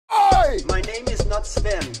My name is not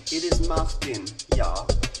Sven, it is Martin, yeah.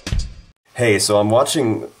 Hey, so I'm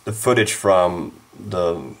watching the footage from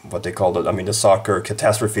what they call the soccer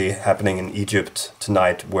catastrophe happening in Egypt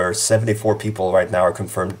tonight, where 74 people right now are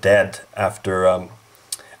confirmed dead after a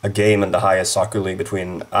game in the highest soccer league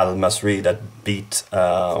between Al-Masry that beat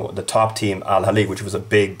the top team Al-Ahly, which was a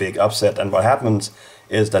big upset. And what happens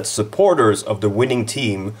is that supporters of the winning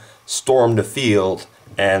team storm the field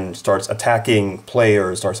and starts attacking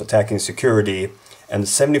players, starts attacking security, and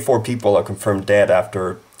 74 people are confirmed dead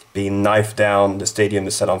after being knifed down. The stadium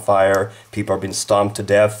is set on fire, people are being stomped to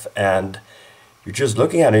death, and you're just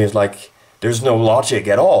looking at it and it's like there's no logic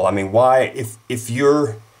at all. I mean, why, if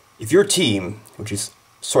your team, which is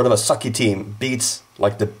sort of a sucky team, beats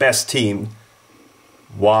like the best team,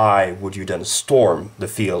 why would you then storm the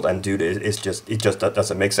field and do this? It just that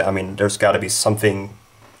doesn't make sense. I mean, there's got to be something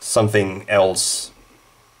else,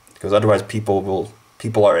 because otherwise people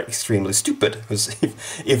are extremely stupid. Because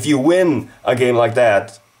if you win a game like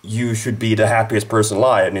that, you should be the happiest person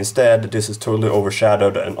alive, and instead this is totally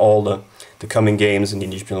overshadowed, and all the coming games in the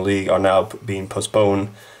Egyptian league are now being postponed,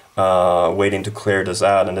 waiting to clear this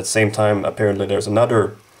out. And at the same time, apparently there's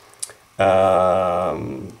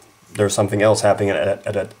something else happening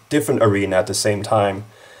at a different arena at the same time.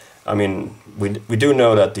 I mean, we do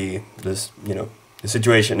know that the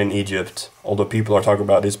situation in Egypt, although people are talking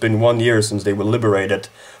about it's been 1 year since they were liberated,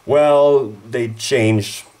 well, they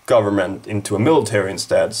changed government into a military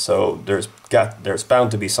instead, so there's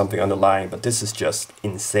bound to be something underlying, but this is just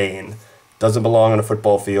insane. Doesn't belong on a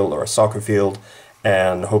football field or a soccer field,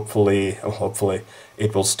 and hopefully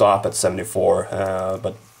it will stop at 74,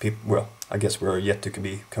 but well, I guess we're yet to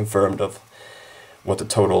be confirmed of what the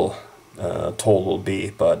total toll will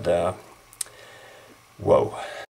be, but whoa.